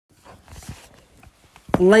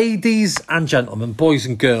Ladies and gentlemen, boys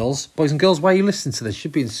and girls, why are you listening to this? You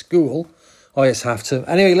should be in school. Oh, yes, have to.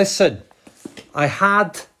 Anyway, listen, I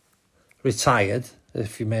had retired,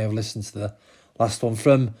 if you may have listened to the last one,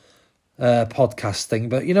 from podcasting,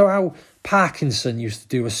 but you know how Parkinson used to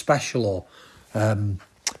do a special, or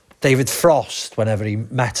David Frost, whenever he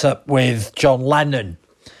met up with John Lennon?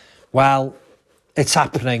 Well, it's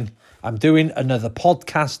happening. I'm doing another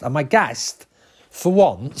podcast, and my guest, for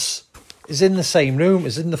once, is in the same room,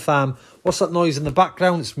 is in the farm. What's that noise in the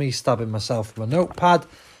background? It's me stabbing myself with my notepad.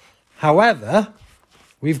 However,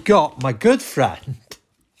 we've got my good friend,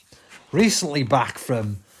 recently back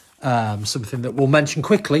from something that we'll mention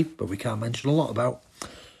quickly, but we can't mention a lot about.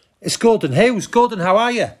 It's Gordon Hughes. Gordon, how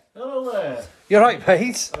are you? Hello there. You all right,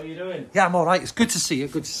 Pete? How are you doing? Yeah, I'm all right. It's good to see you.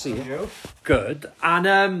 Good to see you. Good.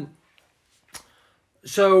 And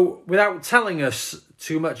so, without telling us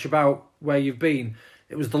too much about where you've been,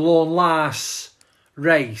 it was the Lorne Lars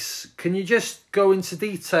race. Can you just go into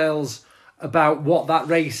details about what that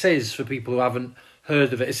race is for people who haven't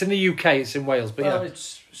heard of it? It's in the UK, it's in Wales, but well, yeah. It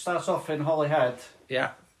starts off in Holyhead. Yeah.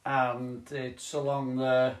 And it's along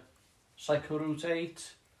the Cycle Route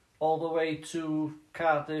 8 all the way to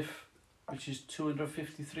Cardiff, which is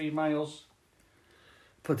 253 miles.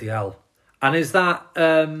 Bloody hell. And is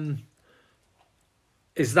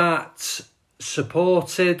that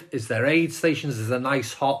supported? Is there aid stations? Is there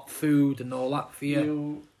nice hot food and all that for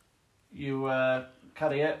you? You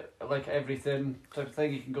carry it, like everything type of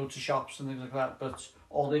thing. You can go to shops and things like that, but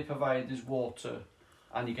all they provide is water.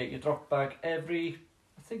 And you get your drop bag every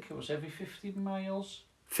 50 miles.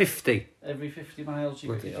 50? Every 50 miles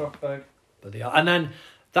you get your drop bag. Bloody hell. And then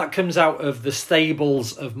that comes out of the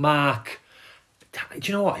stables of Mark. Do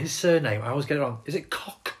you know what? His surname, I always get it wrong. Is it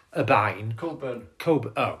Cockabine? Coburn.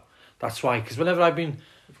 Oh, that's why. Because whenever I've been...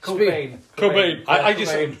 Cobain. I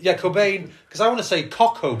just... Yeah, Cobain. Because I want to say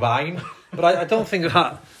Cockabine, but I don't think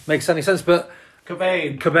that makes any sense. But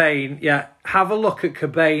Cobain, yeah. Have a look at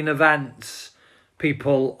Cobain events,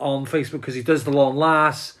 people, on Facebook, because he does the Lorne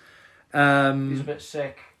Lars. He's a bit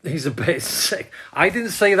sick. He's a bit sick. I didn't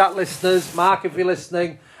say that, listeners. Mark, if you're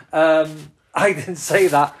listening, I didn't say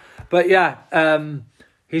that. But yeah,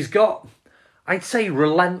 he's got, I'd say,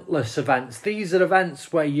 relentless events. These are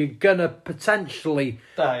events where you're going to potentially...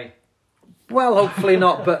 Die. Well, hopefully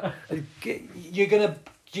not, but you're gonna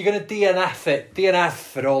DNF it. DNF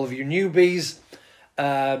for all of you newbies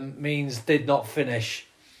means did not finish.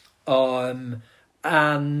 And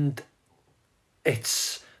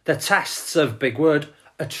it's the tests of, big word,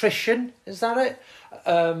 attrition, is that it?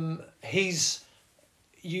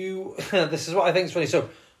 This is what I think is funny. So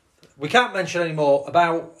we can't mention any more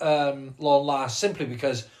about Lorne Lars simply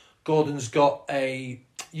because Gordon's got a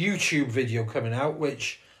YouTube video coming out,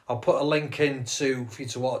 which I'll put a link into for you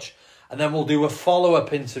to watch, and then we'll do a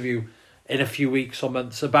follow-up interview in a few weeks or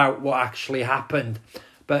months about what actually happened.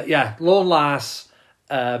 But yeah, Lorne Lars,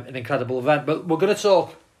 an incredible event. But we're going to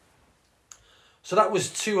talk. So that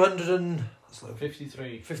was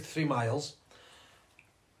 253 miles.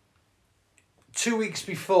 2 weeks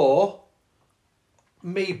before,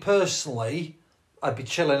 me personally, I'd be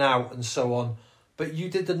chilling out and so on. But you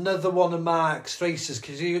did another one of Mark's races.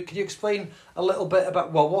 Could you explain a little bit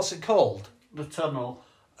about what's it called? The Tunnel.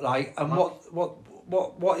 Right, and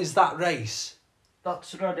what is that race?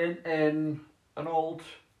 That's running in an old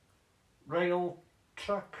rail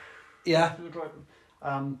track. Yeah.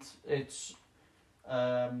 And it's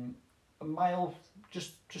a mile,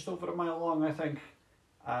 just over a mile long, I think.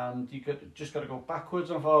 And you just got to go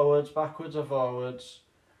backwards and forwards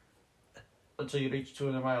until you reach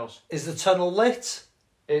 200 miles. Is the tunnel lit?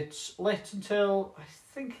 It's lit until, I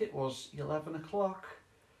think it was 11 o'clock.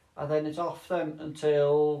 And then it's off then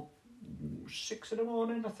until 6 in the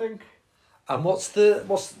morning, I think. And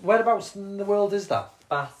whereabouts in the world is that?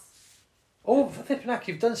 Bath. Oh, flipping heck,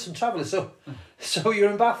 you've done some travelling. So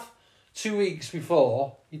you're in Bath 2 weeks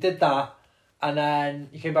before, you did that, and then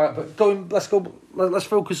you came back. But let's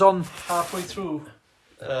focus on... Halfway through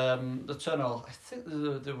the tunnel, I think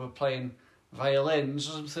they were playing violins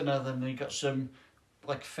or something, and then they got some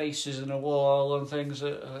like faces in a wall and things.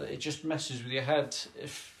 It just messes with your head.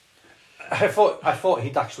 I thought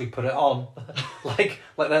he'd actually put it on, like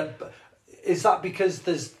that. Is that because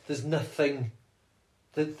there's nothing?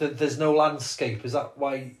 There's no landscape. Is that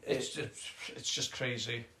why? It's just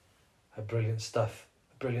crazy. Brilliant stuff.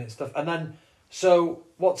 And then, so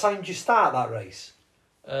what time did you start that race?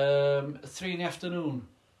 3 in the afternoon,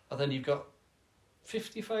 and then you've got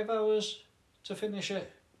 55 hours to finish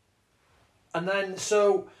it. And then,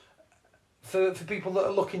 so for people that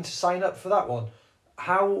are looking to sign up for that one,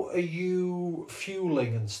 how are you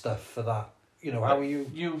fueling and stuff for that? you know, how are you?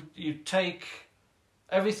 You take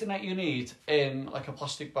everything that you need in like a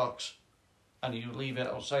plastic box, and you leave it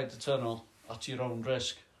outside the tunnel at your own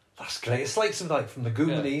risk. That's great. It's like something like from the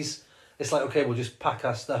Goonies. Yeah. It's like, okay, we'll just pack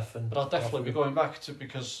our stuff and. But I'll definitely be going back to,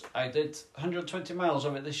 because I did 120 miles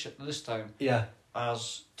of it this time. Yeah.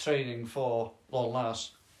 As training for Lord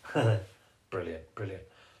Lars. Brilliant.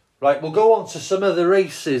 Right, we'll go on to some of the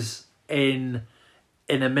races in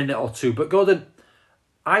a minute or two. But Gordon,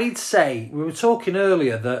 I'd say, we were talking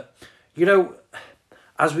earlier that, you know,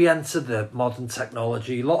 as we enter the modern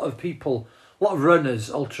technology, a lot of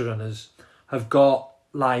runners, ultra runners, have got,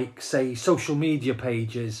 like, say, social media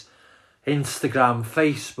pages, Instagram,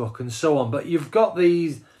 Facebook, and so on. But you've got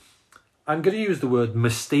these, I'm going to use the word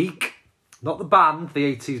mystique, not the band,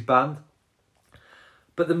 the 80s band,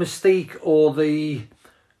 but the mystique, or the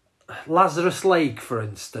Lazarus Lake, for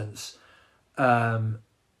instance.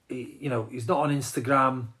 You know, he's not on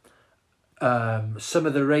Instagram. Some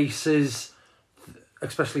of the races,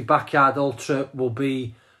 especially Backyard Ultra, will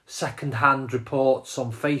be second-hand reports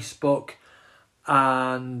on Facebook.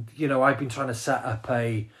 And, you know, I've been trying to set up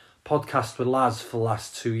a podcast with Laz for the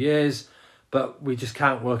last 2 years, but we just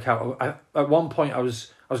can't work out. At one point, I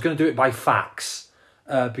was going to do it by fax,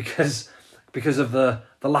 because of the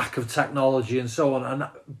lack of technology and so on.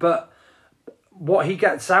 But what he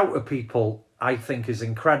gets out of people, I think, is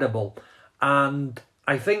incredible. And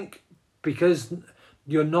I think because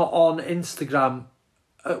you're not on Instagram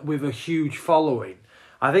with a huge following,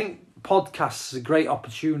 I think podcasts is a great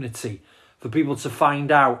opportunity for people to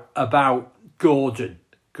find out about Gordon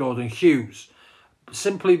Hughes,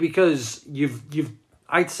 simply because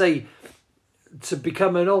I'd say, to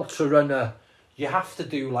become an ultra runner, you have to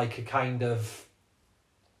do like a kind of,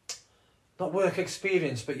 not work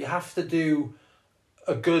experience, but you have to do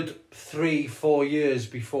a good 3-4 years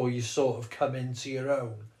before you sort of come into your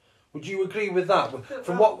own. Would you agree with that?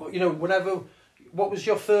 From what, you know, what was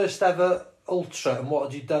your first ever ultra, and what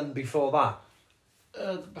had you done before that?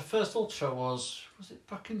 My first ultra was it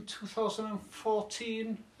back in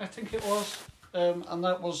 2014, I think it was, and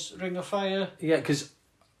that was Ring of Fire. Yeah, because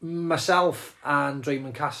myself and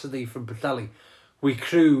Raymond Cassidy from Patelli, we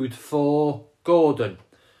crewed for Gordon.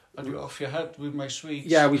 And you got off your head with my sweets.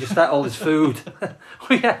 Yeah, we just ate all his food.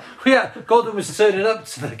 yeah. Gordon was turning up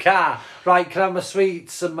to the car. Right, can I have my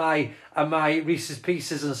sweets and my Reese's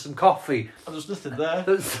Pieces and some coffee? And there's nothing there.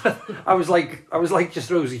 I was like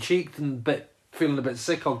just rosy cheeked and feeling a bit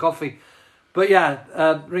sick on coffee. But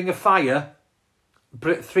yeah, Ring of Fire,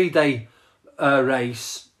 3-day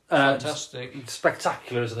race. Fantastic.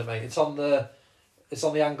 Spectacular, isn't it, mate? It's on the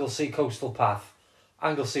Anglesey coastal path.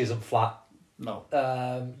 Anglesey isn't flat. No.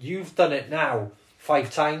 You've done it now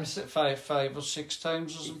 5 times. 5 or 6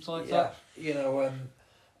 times or something like that. You know,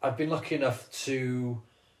 I've been lucky enough to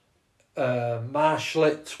marshal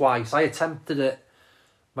it twice. I attempted it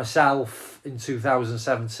myself in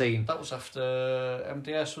 2017. That was after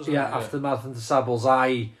MDS, wasn't it? Yeah, after Marathon des Sables.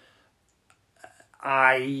 I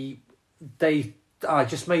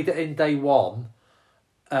just made it in day 1.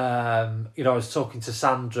 You know, I was talking to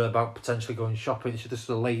Sandra about potentially going shopping. This was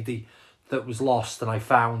a lady that was lost,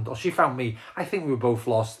 and she found me. I think we were both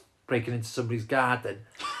lost, breaking into somebody's garden.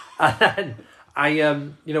 And then I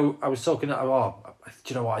was talking, do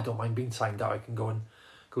you know what, I don't mind being timed out, I can go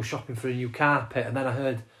shopping for a new carpet. And then I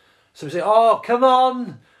heard somebody say, oh, come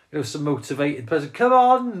on, some motivated person, come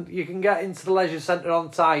on, you can get into the leisure centre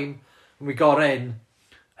on time. And we got in,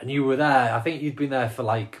 and you were there. I think you'd been there for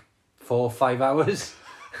like 4 or 5 hours.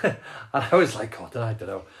 And I was like, God, I don't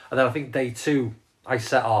know. And then I think day 2, I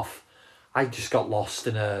set off. I just got lost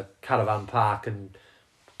in a caravan park and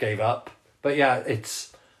gave up. But yeah,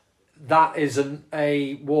 that isn't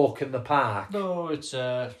a walk in the park. No, it's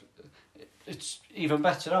even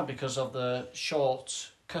better now because of the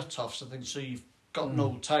short cut-offs and things, so you've got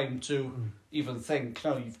no time to even think.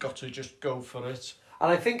 No, you've got to just go for it. And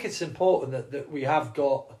I think it's important that we have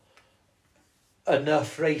got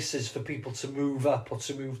enough races for people to move up or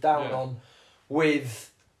to move down on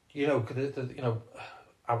with,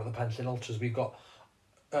 out of the Pentland Ultras, we've got,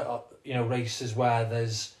 races where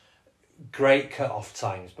there's great cut-off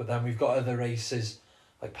times, but then we've got other races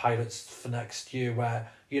like Pirates for next year where,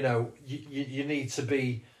 you need to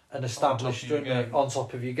be an established runner on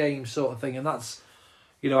top of your game sort of thing. And that's,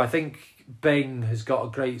 I think Bing has got a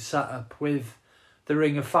great setup with the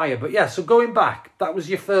Ring of Fire. But yeah, so going back, that was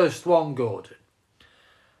your first one, Gordon.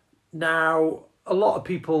 Now, a lot of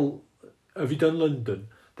people, have you done London?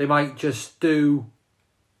 They might just do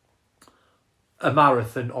a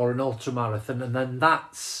marathon or an ultra marathon, and then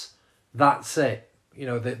that's it.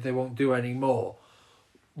 They won't do any more.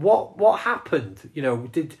 What happened?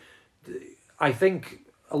 I think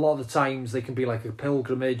a lot of the times they can be like a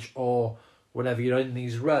pilgrimage, or whenever you're in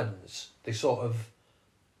these runs, they sort of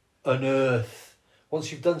unearth.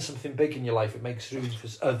 Once you've done something big in your life, it makes room for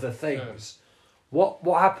other things. Yeah.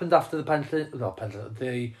 What happened after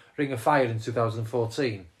the Ring of Fire in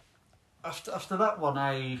 2014? After that one,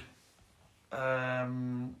 I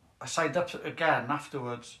signed up again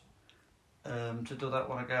afterwards to do that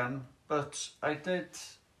one again. But I did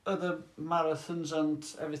other marathons and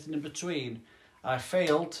everything in between. I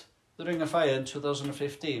failed the Ring of Fire in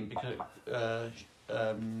 2015 because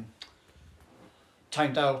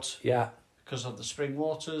timed out. Yeah. Because of the spring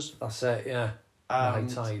waters. That's it. Yeah. High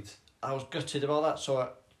tide. I was gutted about that. So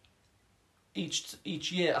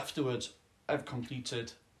each year afterwards, I've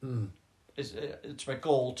completed. It's my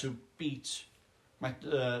goal to beat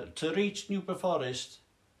to reach Newport Forest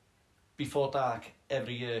before dark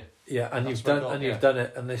every year. Yeah, and you've done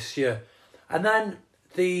it, and this year, and then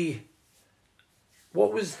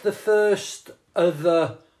what was the first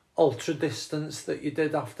other ultra distance that you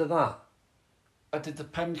did after that? I did the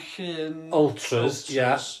Penllyn Ultras.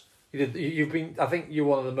 Yeah, you did. You've been. I think you're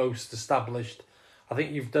one of the most established. I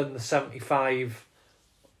think you've done the 75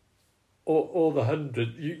 or the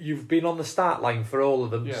 100. You've been on the start line for all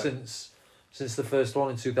of them since the first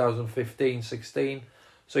one in 2015-16.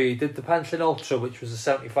 So you did the Penllyn Ultra, which was a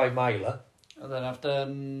 75 miler. And then I've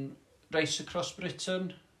done Race Across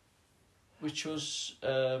Britain, which was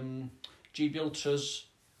GB Ultras.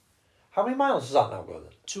 How many miles is that now, Gordon?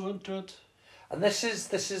 200. And this is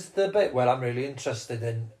the bit where I'm really interested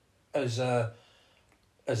in as a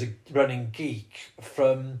running geek,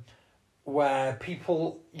 from where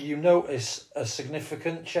you notice a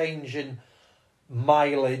significant change in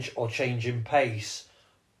mileage or change in pace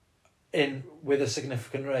with a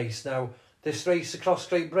significant race. Now, this race across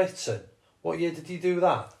Great Britain, what year did you do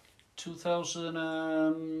that?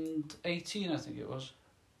 2018, I think it was.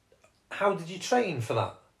 How did you train for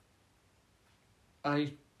that?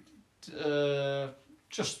 I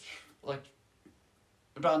just like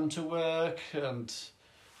ran to work and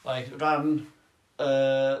like ran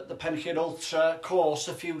the Penllyn Ultra course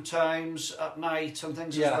a few times at night and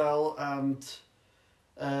things as well, and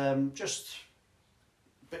just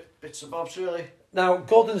bits and bobs really. Now,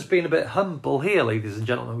 Gordon's been a bit humble here, ladies and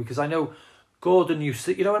gentlemen, because I know Gordon used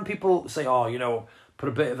to, when people say, put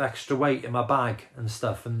a bit of extra weight in my bag and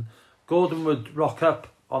stuff, and Gordon would rock up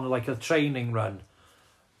on like a training run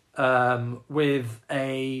with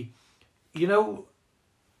a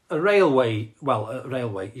railway,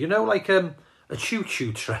 like a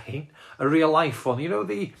choo-choo train, a real life one,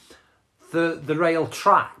 the rail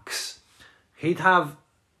tracks. He'd have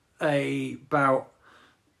about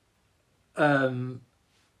a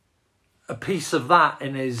piece of that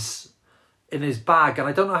in his bag, and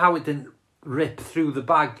I don't know how it didn't rip through the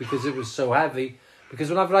bag because it was so heavy, because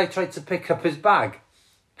whenever I tried to pick up his bag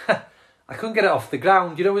I couldn't get it off the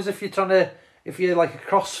ground, as if if you're like a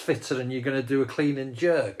CrossFitter and you're going to do a clean and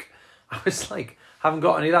jerk. I was like, haven't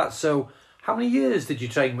got any of that. So how many years did you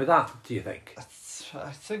train with that, do you think?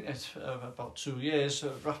 I think it's about 2 years. So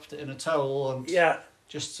I wrapped it in a towel and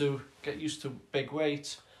just to get used to big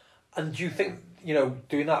weight. And do you think,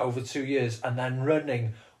 doing that over 2 years and then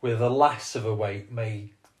running with a less of a weight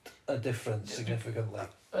made a difference significantly?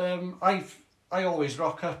 I always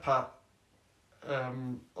rock up at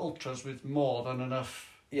ultras with more than enough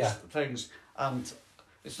things, and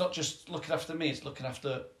it's not just looking after me, it's looking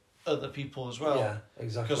after other people as well. Yeah,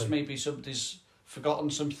 exactly. Because maybe somebody's forgotten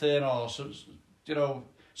something, or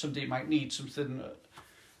somebody might need something.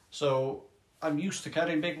 So I'm used to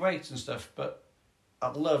carrying big weights and stuff, but I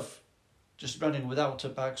love just running without a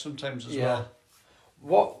bag sometimes as well.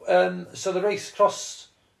 What? So the race across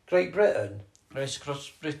Great Britain. Race across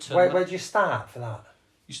Britain. Where do you start for that?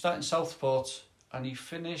 You start in Southport and you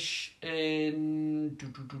finish in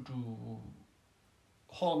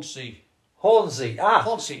Hornsey. Hornsey.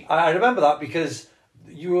 Hornsey. I remember that because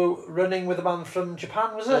you were running with a man from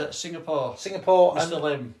Japan, was it? Singapore. Mr.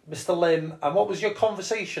 Lim. Mr. Lim. And what was your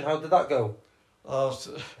conversation? How did that go? I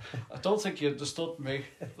don't think he understood me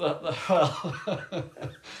that well.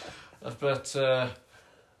 But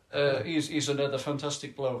he's another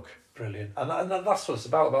fantastic bloke. Brilliant. And that's what it's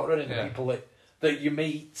about running with people that you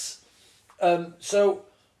meet. So,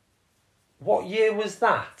 what year was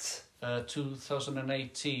that?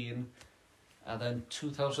 2018, and then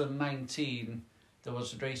 2019 there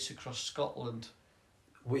was a race across Scotland.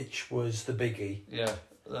 Which was the biggie? Yeah,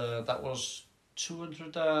 that was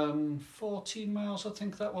 214 miles, I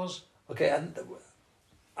think that was. Okay, and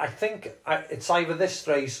I think it's either this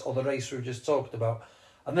race or the race we've just talked about.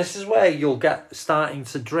 And this is where you'll get starting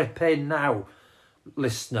to drip in now,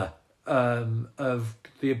 listener. of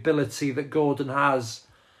the ability that Gordon has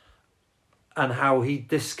and how he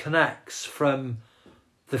disconnects from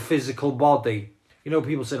the physical body. You know,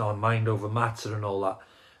 people say, "Oh, mind over matter" and all that.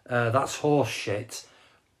 That's horse shit.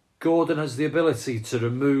 Gordon has the ability to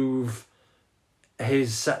remove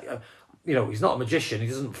his... you know, he's not a magician, he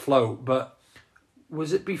doesn't float, but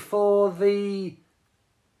was it before the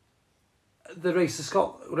race of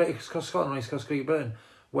Scotland, race across Great Britain,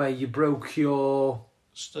 where you broke your...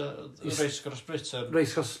 race across Britain.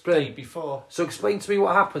 Race across Britain. Day before. So explain to me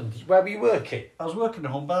what happened. Where were you working? I was working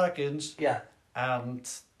at Home Bargains. Yeah. And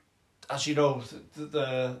as you know,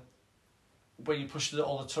 the when you push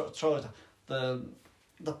all the trolley,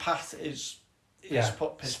 the path is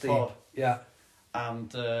piss poor. Yeah.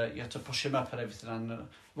 And you had to push him up and everything, and a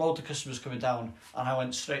load of customers coming down, and I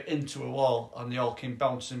went straight into a wall, and they all came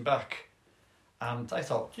bouncing back, and I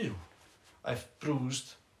thought, I've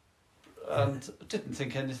bruised, and didn't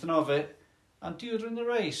think anything of it, and during the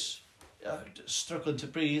race, struggling to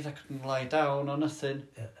breathe, I couldn't lie down or nothing,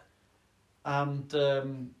 and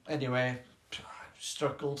anyway,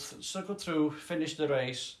 struggled through, finished the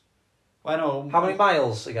race, went home. How many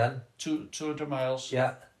miles again? 200 miles.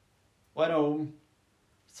 Yeah. Went home,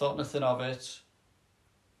 thought nothing of it.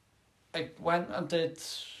 I went and did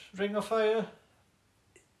Ring of Fire,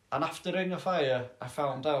 and after Ring of Fire, I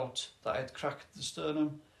found out that I'd cracked the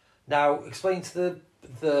sternum. Now, explain to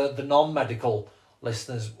the non-medical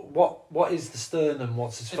listeners, what is the sternum?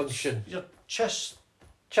 What's its function? Your chest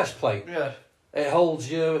plate. Yeah. It holds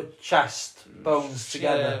your chest bones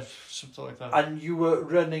together. Yeah, something like that. And you were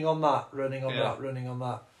running on that.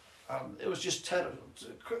 It was just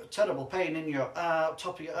terrible pain in your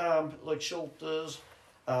top of your arm, like shoulders,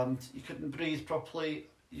 and you couldn't breathe properly.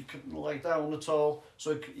 You couldn't lie down at all,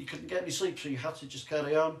 so you couldn't get any sleep. So you had to just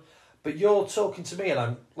carry on. But you're talking to me, and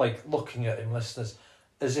I'm like looking at him, listeners,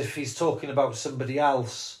 as if he's talking about somebody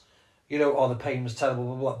else. You know, oh, the pain was terrible,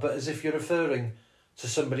 blah, blah, blah. But as if you're referring to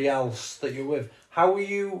somebody else that you're with. How were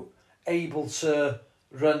you able to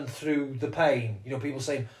run through the pain? You know, people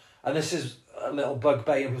saying, and this is a little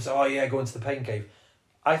bugbear, and people say, oh yeah, go into the pain cave.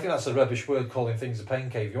 I think that's a rubbish word, calling things a pain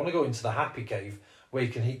cave. You want to go into the happy cave where you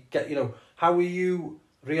can get, you know, how are you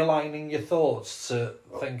realigning your thoughts to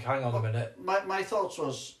think, hang on a minute? My thoughts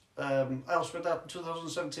was, I lost my dad in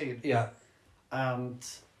 2017. Yeah. And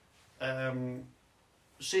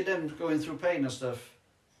seeing him going through pain and stuff,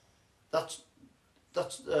 that's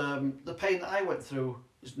the pain that I went through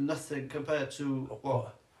is nothing compared to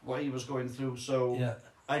what he was going through. So yeah.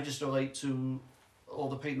 I just relate to all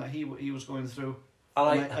the pain that he was going through,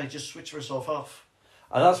 and I just switch myself off.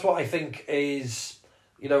 And that's what I think is,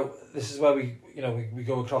 you know, this is where we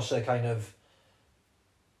go across a kind of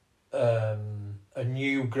a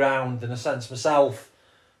new ground in a sense. Myself,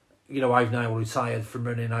 you know, I've now retired from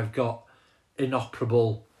running. I've got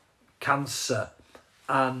inoperable cancer.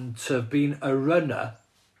 And to have been a runner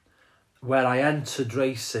where I entered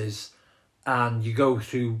races and you go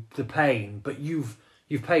through the pain, but you've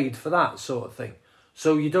paid for that sort of thing.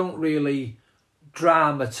 So you don't really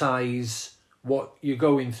dramatise what you're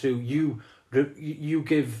going through. You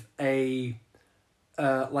give a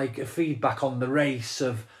feedback on the race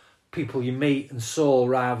of people you meet and saw,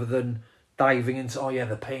 rather than diving into, oh yeah,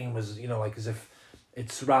 the pain was, you know, like as if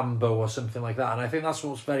it's Rambo or something like that. And I think that's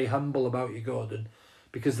what's very humble about you, Gordon.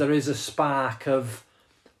 Because there is a spark of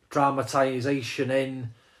dramatisation in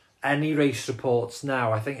any race reports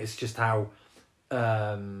now. I think it's just how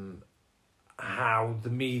the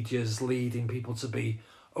media's leading people to be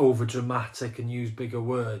over dramatic and use bigger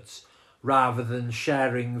words, rather than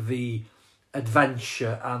sharing the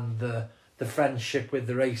adventure and the friendship with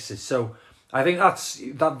the races. So I think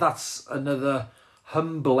that's another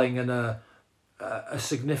humbling and a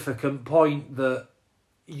significant point that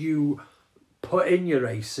you put in your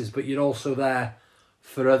races, but you're also there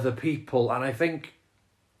for other people. And I think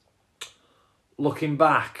looking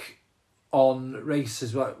back on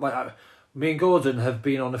races, like me and Gordon have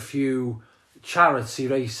been on a few charity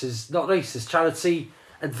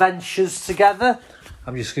adventures together.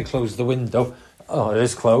 I'm just going to close the window. Oh, it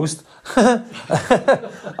is closed.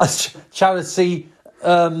 As charity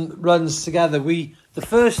runs together. The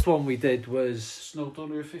first one we did was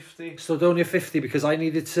Snowdonia 50. Snowdonia 50, because I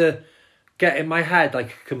needed to get in my head I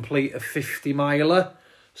could complete a 50 miler.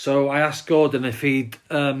 So I asked Gordon if he'd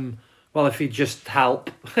just help.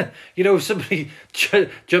 You know, if somebody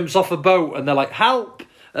jumps off a boat and they're like, help!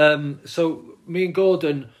 So me and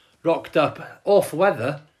Gordon rocked up, awful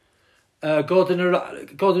weather. Gordon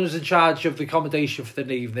was in charge of the accommodation for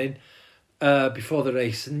the evening before the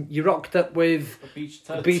race, and you rocked up with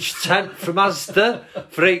a beach tent from Asda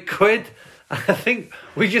for £8, I think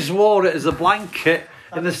we just wore it as a blanket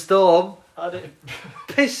in the storm. And it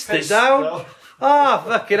Pissed it down. Ah,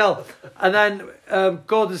 fucking hell. And then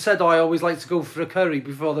Gordon said, I always like to go for a curry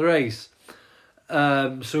before the race.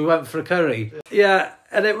 So we went for a curry. Yeah,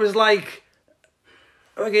 and it was like,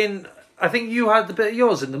 again, I think you had the bit of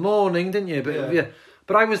yours in the morning, didn't you?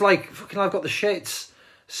 But I was like, fucking, I've got the shits.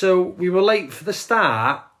 So we were late for the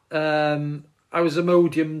start. I was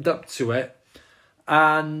Imodiumed up to it.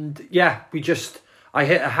 And yeah, I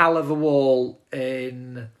hit a hell of a wall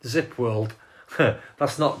in Zip World.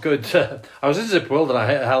 That's not good. I was in Zip World and I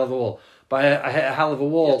hit a hell of a wall. But I hit a hell of a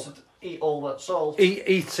wall. You had to eat all that salt.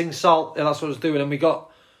 Eating salt, yeah, that's what I was doing. And we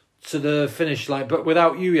got to the finish line. But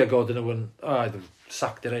without you, yeah, Gordon, I'd have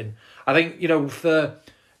sacked it in. I think,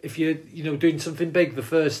 if you're, doing something big the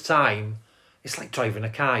first time, it's like driving a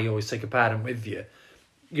car. You always take a parent with you.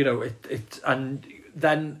 And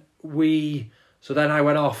then So then I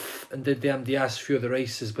went off and did the MDS, a few of the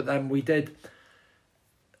races, but then we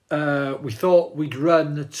thought we'd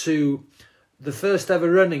run to the first ever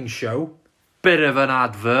running show. Bit of an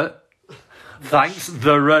advert. Thanks,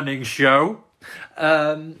 the running show.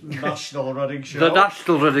 National running show. The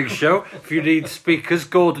National Running Show. If you need speakers,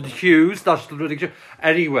 Gordon Hughes, National Running Show.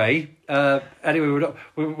 Anyway,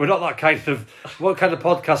 we're not that kind of, what kind of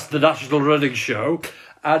podcast, the National Running Show.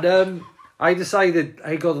 And I decided,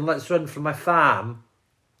 hey Gordon, let's run from my farmyard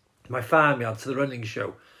to the running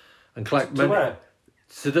show and collect money. Where?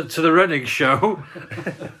 To the running show.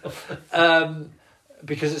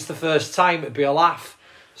 Because it's the first time, it'd be a laugh.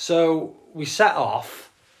 So we set off.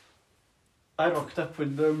 I rocked up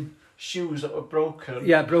with shoes that were broken.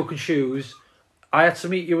 Yeah, broken shoes. I had to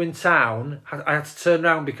meet you in town. I had to turn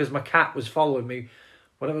around because my cat was following me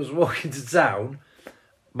when I was walking to town.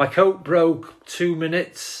 My coat broke 2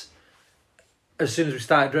 minutes as soon as we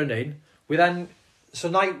started running. So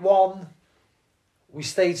night one, we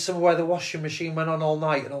stayed somewhere where the washing machine went on all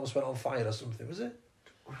night and almost went on fire or something, was it?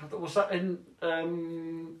 Was that in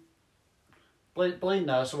Blaenau?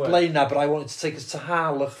 Blaenau, but I wanted to take us to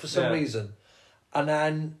Harlech for some reason. And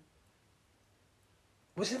then,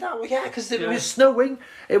 was it that way? Yeah, because it was snowing.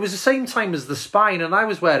 It was the same time as the Spine, and I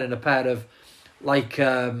was wearing a pair of, like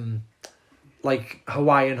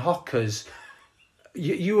Hawaiian Hockers.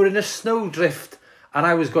 You were in a snowdrift, and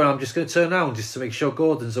I was going, I'm just going to turn around just to make sure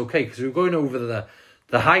Gordon's okay, because we were going over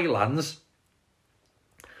the Highlands.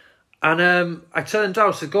 And I turned around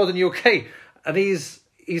and said, Gordon, you okay? And he's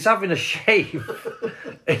having a shave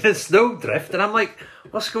in a snowdrift, and I'm like,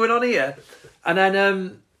 what's going on here? And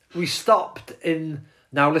then we stopped in...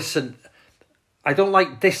 Now listen, I don't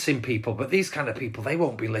like dissing people, but these kind of people, they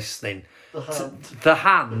won't be listening. The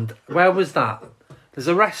Hand. Where was that? There's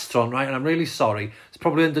a restaurant, right? And I'm really sorry. It's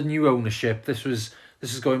probably under new ownership. This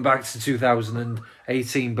is going back to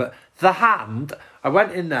 2018. But The Hand, I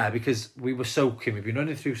went in there because we were soaking. We've been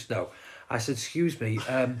running through snow. I said, excuse me,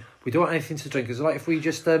 we don't want anything to drink. Is it like if we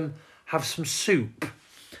just have some soup?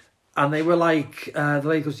 And they were like, the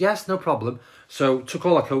lady goes, yes, no problem. So took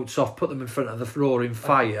all our coats off, put them in front of the roaring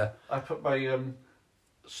fire. I put my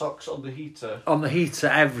socks on the heater. On the heater,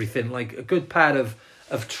 everything, like a good pair of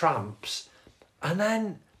tramps. And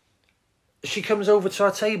then she comes over to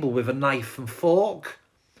our table with a knife and fork.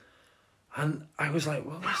 And I was like,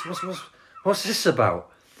 well, what's this about?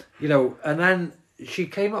 And then she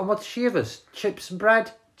came up, and what did she give us? Chips and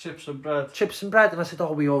bread. And I said,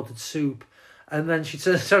 oh, we ordered soup. And then she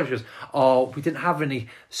turns around and she goes, oh, we didn't have any,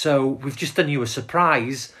 so we've just done you a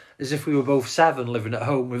surprise, as if we were both 7 living at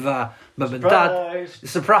home with our mum and dad.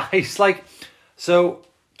 Surprise! So,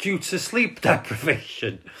 due to sleep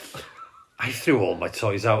deprivation, I threw all my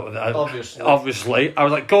toys out of that. Obviously. I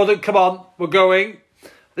was like, Gordon, come on, we're going.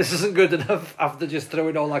 This isn't good enough after just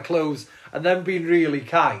throwing all our clothes and then being really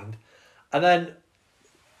kind. And then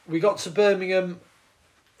we got to Birmingham,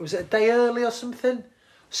 was it a day early or something?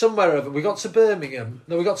 Somewhere over. We got to Birmingham.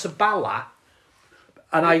 No, we got to Bala.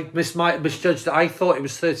 And I misjudged it. I thought it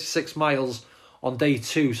was 36 miles on day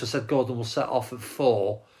 2. So I said, Gordon, we'll set off at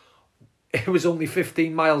 4. It was only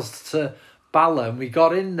 15 miles to Bala. And we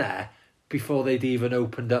got in there before they'd even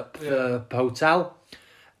opened up the hotel.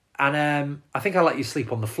 And I think I let you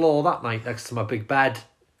sleep on the floor that night next to my big bed.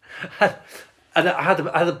 And I had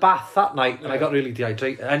a bath that night. And I got really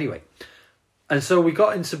dehydrated. Anyway. And so we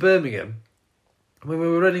got into Birmingham. When we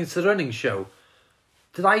were running to the running show,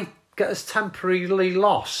 did I get us temporarily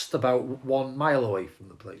lost about 1 mile away from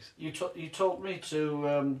the place? You told me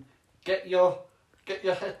to get your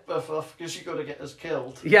headbuff off because you're going to get us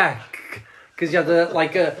killed. Yeah, because you had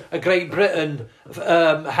a Great Britain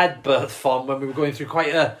headbutt on when we were going through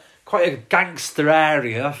quite a gangster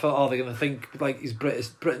area. I thought, oh, they're going to think like he's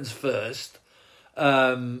Britain's first.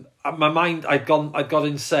 My mind, I'd got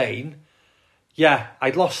insane. Yeah,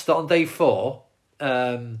 I'd lost it on day 4.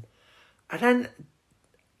 And then,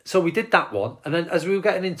 so we did that one. And then as we were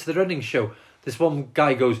getting into the running show, this one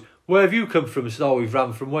guy goes, "Where have you come from?" I said, "Oh, we've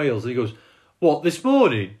ran from Wales." And he goes, "What, this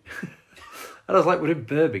morning?" And I was like, "We're in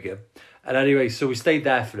Birmingham." And anyway, so we stayed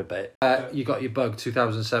there for a bit. You got your bug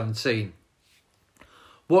 2017.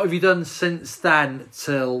 What have you done since then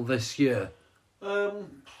till this year?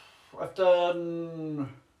 I've done,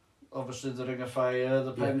 obviously, the Ring of Fire,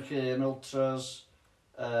 the Pencairn Ultras,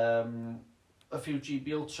 a few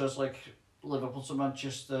GB Ultras like Liverpool to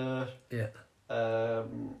Manchester, the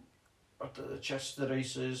Chester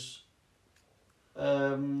races.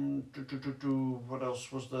 What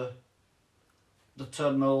else was the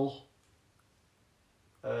Tunnel?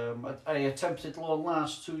 I attempted Lôn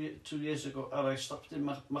Las 2 years ago, and I stopped in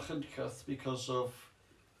Machyncath because of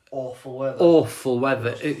awful weather. Awful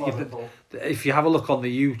weather. Horrible. If you have a look on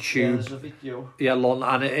the YouTube, Yeah, there's a video. Yeah, Lôn,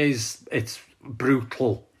 and it's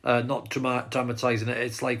brutal. Not dramatising it.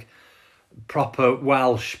 It's like proper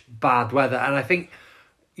Welsh bad weather, and I think,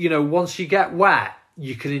 once you get wet,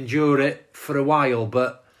 you can endure it for a while,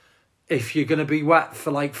 but if you're going to be wet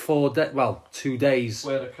for like 2 days...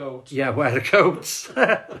 Wear a coat. Yeah, wear a coat.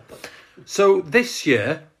 So this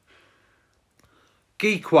year,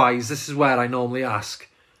 geek-wise, this is where I normally ask,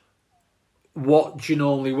 what do you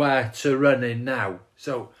normally wear to run in now?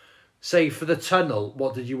 So, say for the Tunnel,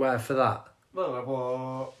 what did you wear for that?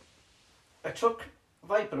 Well, I took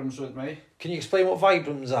Vibrams with me. Can you explain what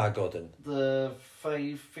Vibrams are, Gordon? The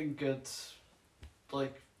 5-fingered,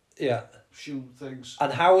 shoe things.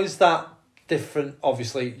 And how is that different?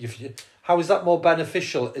 Obviously, how is that more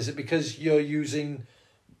beneficial? Is it because your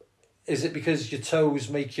toes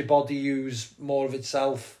make your body use more of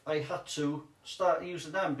itself? I had to start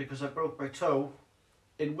using them because I broke my toe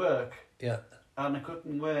in work. Yeah. And I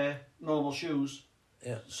couldn't wear normal shoes.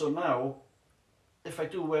 Yeah. So now, if I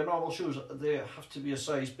do wear normal shoes, they have to be a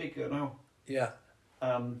size bigger now. Yeah.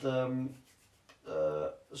 And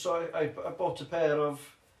so I bought a pair of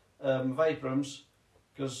Vibrams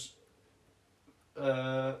because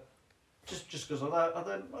just because of that, and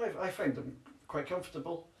then I find them quite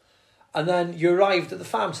comfortable. And then you arrived at the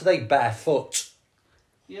farm today barefoot.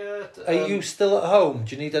 Yeah. Are you still at home?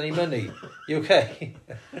 Do you need any money? You okay?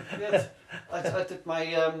 Yeah, I did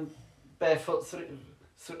my barefoot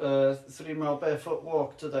 3 mile barefoot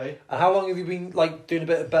walk today. And how long have you been doing a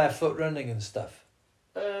bit of barefoot running and stuff?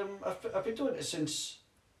 I've been doing it since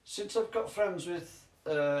I've got friends with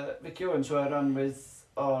Vicky Owens, who I ran with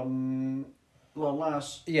on Lôn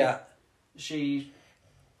Las. Yeah. She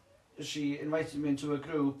invited me into a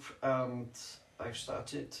group, and I've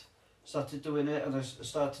started doing it, and I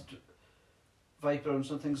started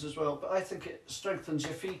Vibrams and things as well. But I think it strengthens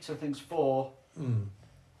your feet and things for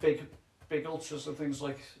big ultras and things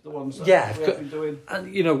like the ones that we've been doing.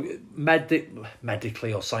 And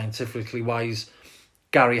medically or scientifically wise,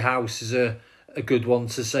 Gary House is a good one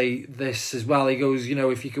to say this as well. He goes,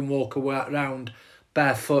 if you can walk around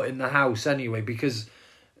barefoot in the house anyway, because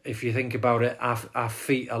if you think about it, our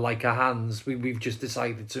feet are like our hands. We've just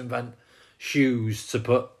decided to invent shoes to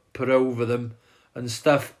put over them and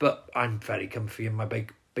stuff, but I'm very comfy in my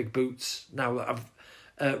big boots now that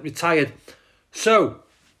I've retired. So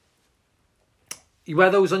you wear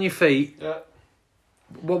those on your feet. Yeah.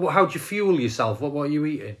 How do you fuel yourself? What are you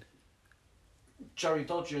eating? Cherry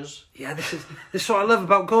Dodgers. Yeah, this is what I love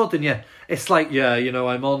about Gordon. Yeah, it's like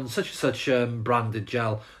I'm on such and such branded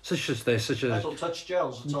gel, such as this, such as. I don't touch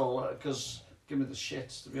gels at all because give me the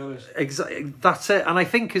shits, to be honest. Exactly, that's it. And I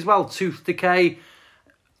think as well, tooth decay.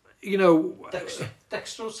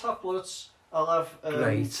 Dextrose tablets. I'll have.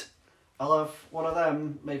 Great. I'll have one of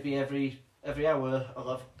them maybe every hour.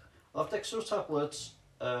 I'll have Dextrose tablets,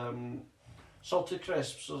 salted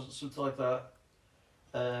crisps or something like that.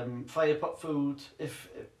 Fire pot food if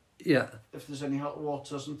there's any hot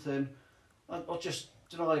water or something, or just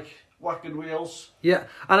wagon wheels. Yeah,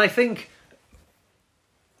 and I think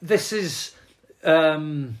this is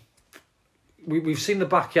we've seen the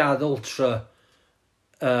Backyard Ultra,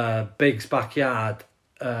 Big's Backyard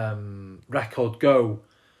record go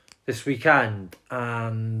this weekend,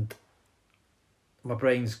 and my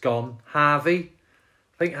brain's gone. Harvey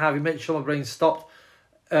Mitchell, my brain stopped.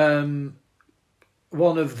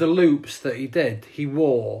 One of the loops that he did, he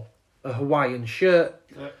wore a Hawaiian shirt.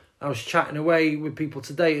 Yeah. I was chatting away with people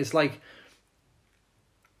today. It's like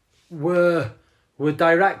we're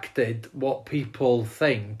directed what people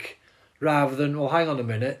think, rather than, well, hang on a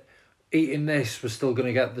minute, eating this, we're still going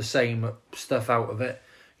to get the same stuff out of it.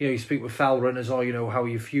 You speak with fell runners, or how are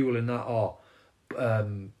you fueling that, or I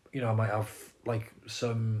might have like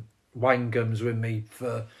some wine gums with me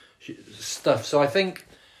for stuff. So I think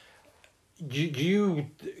you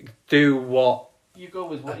do what You go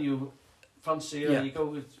with what you fancy, or you go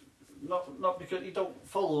with not because you don't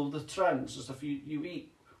follow the trends and stuff. You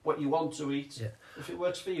eat what you want to eat. Yeah. If it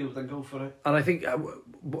works for you, then go for it. And I think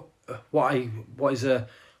what is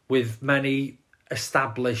with many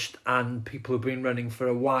established and people who've been running for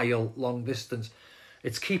a while, long distance,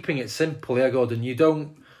 it's keeping it simple, yeah, Gordon. You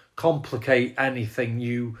don't complicate anything.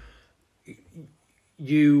 You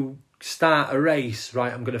start a race,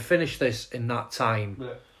 right? I'm going to finish this in that time.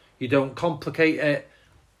 Yeah. You don't complicate it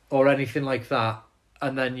or anything like that,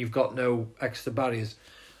 and then you've got no extra barriers.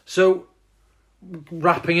 So,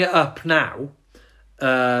 wrapping it up now,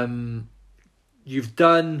 you've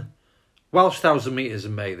done Welsh 1,000 metres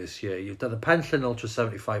in May this year. You've done the Pentland Ultra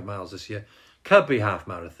 75 miles this year, Cubby Half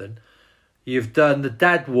Marathon. You've done the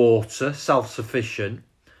Deadwater Self-Sufficient,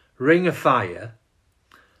 Ring of Fire.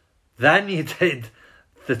 Then you did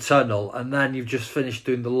the Tunnel, and then you've just finished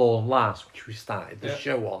doing the Lorne Last, which we started the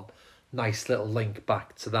show on. Nice little link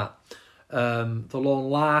back to that. The Lorne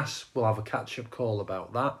Last, we'll have a catch-up call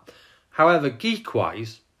about that. However,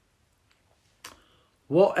 geek-wise,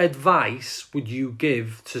 what advice would you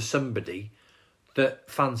give to somebody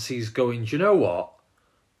that fancies going, do you know what?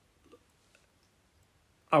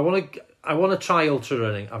 I want to try ultra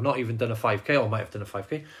running. I've not even done a 5K, or might have done a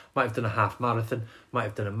 5K, might have done a half marathon, might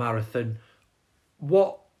have done a marathon.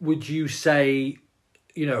 What would you say,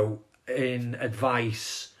 in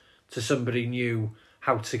advice to somebody new,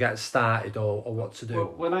 how to get started or what to do?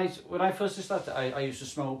 Well, when I first started, I used to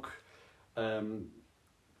smoke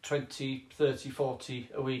 20, 30, 40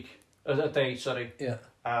 a day, sorry. Yeah.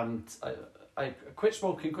 And I quit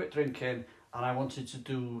smoking, quit drinking, and I wanted to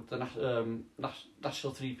do the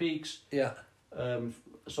National Three Peaks. Yeah.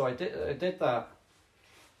 So I did that.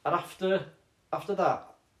 And after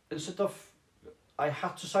that, instead of, I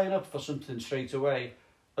had to sign up for something straight away,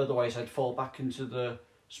 otherwise I'd fall back into the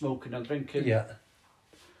smoking and drinking. Yeah.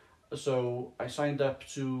 So I signed up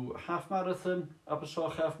to half marathon,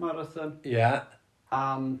 Abersoch half marathon. Yeah.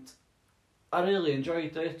 And I really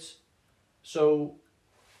enjoyed it. So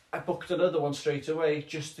I booked another one straight away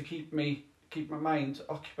just to keep my mind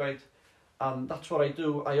occupied. And that's what I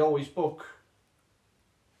do. I always book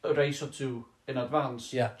a race or two in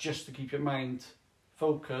advance, just to keep your mind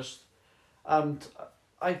focused. And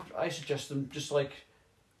I suggest them just like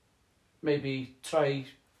maybe try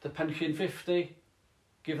the Penllyn 50,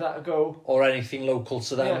 give that a go. Or anything local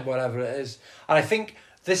to them, whatever it is. And I think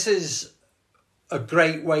this is a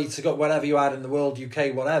great way to go, wherever you are in the world,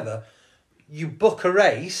 UK, whatever. You book a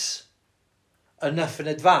race enough in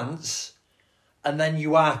advance, and then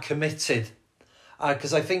you are committed.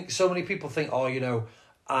 Because I think so many people think,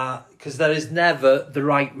 because there is never the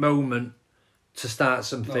right moment to start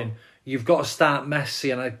something. No. You've got to start messy,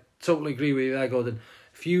 and I totally agree with you there, Gordon.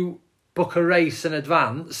 If you book a race in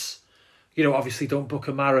advance, obviously don't book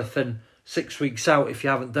a marathon 6 weeks out if you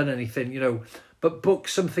haven't done anything, but book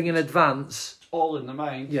something in advance. It's all in the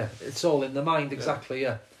mind. Yeah, it's all in the mind, exactly,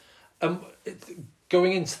 yeah.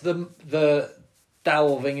 Going into the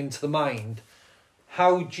delving into the mind,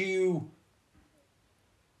 how do you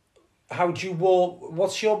warm,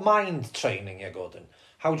 what's your mind training here, Gordon?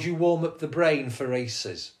 How do you warm up the brain for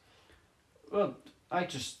races? Well, I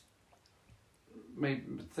just maybe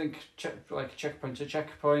think checkpoint to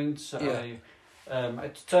checkpoint. I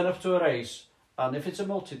turn up to a race, and if it's a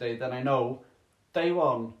multi-day, then I know day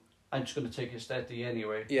one I'm just going to take it steady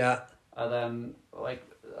anyway. Yeah. And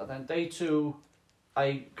then day two,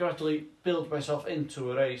 I gradually build myself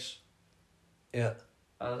into a race. Yeah.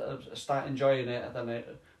 I start enjoying it, and then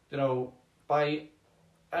by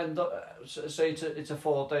end say it's a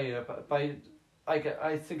 4 day,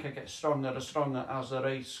 I think I get stronger and stronger as the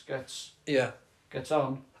race gets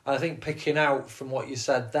on. I think picking out from what you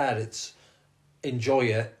said there, it's enjoy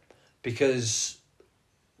it, because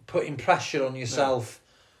putting pressure on yourself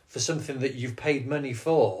for something that you've paid money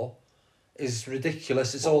for is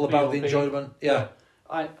ridiculous. It's all about the enjoyment. Yeah.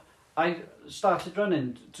 I started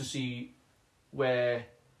running to see where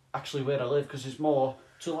I live, because there's more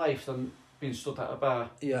to life than being stood at a bar.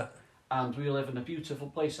 Yeah. And we live in a beautiful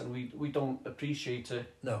place, and we don't appreciate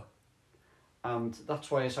it. No. And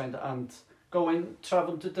that's why I signed it. And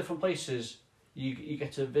traveling to different places, you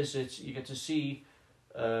get to visit, you get to see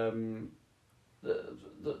the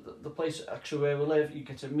place actually where we live. You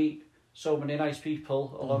get to meet so many nice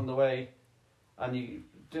people along the way, and you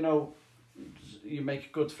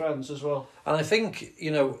make good friends as well. And I think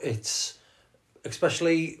it's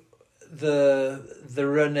especially the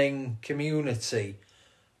running community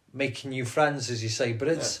making new friends, as you say, but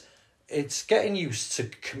it's getting used to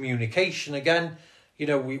communication again. You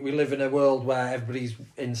know, we live in a world where everybody's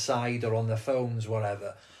inside or on their phones,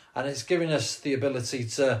 whatever, and it's giving us the ability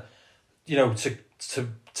to, you know,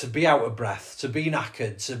 to be out of breath, to be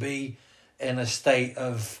knackered, to be in a state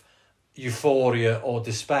of euphoria or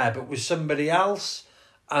despair, but with somebody else,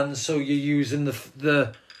 and so you're using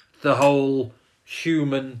the whole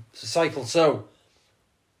human cycle. So,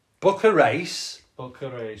 book a race. Book a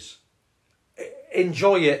race.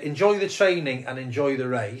 Enjoy it. Enjoy the training and enjoy the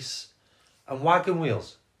race. And wagon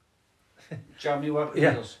wheels. Jam your wagon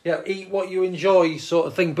wheels. Yeah, eat what you enjoy, sort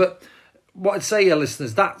of thing. But what I'd say,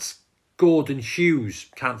 listeners, that's Gordon Hughes.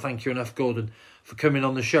 Can't thank you enough, Gordon, for coming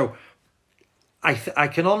on the show. I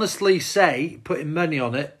can honestly say, putting money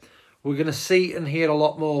on it, we're going to see and hear a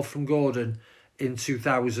lot more from Gordon in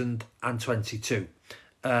 2022.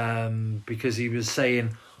 Because he was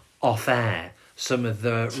saying off air some of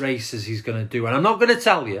the races he's going to do. And I'm not going to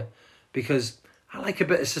tell you because I like a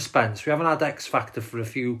bit of suspense. We haven't had X Factor for a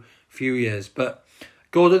few years. But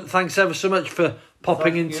Gordon, thanks ever so much for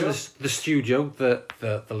popping into the studio,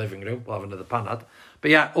 the living room. We'll have another panad. But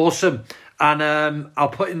yeah, awesome. And I'll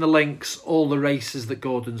put in the links, all the races that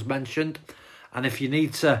Gordon's mentioned. And if you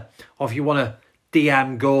need to, or if you want to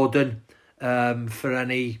DM Gordon for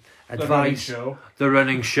any advice, the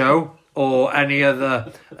running show, or any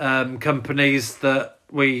other companies that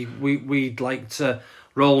we'd like to,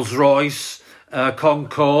 Rolls-Royce,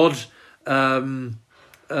 Concorde, trying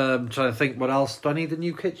to think what else. Do I need a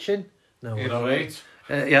new kitchen? No. Innovate.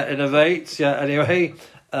 Innovate. Yeah, anyway.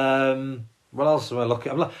 What else am I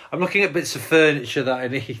looking at? I'm looking at bits of furniture that I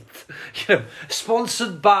need. You know,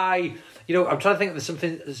 sponsored by, you know, I'm trying to think of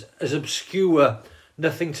something as obscure,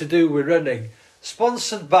 nothing to do with running.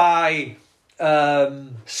 Sponsored by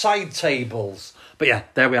side tables. But yeah,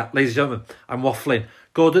 there we are, ladies and gentlemen. I'm waffling.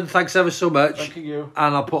 Gordon, thanks ever so much. Thank you.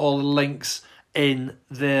 And I'll put all the links in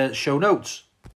the show notes.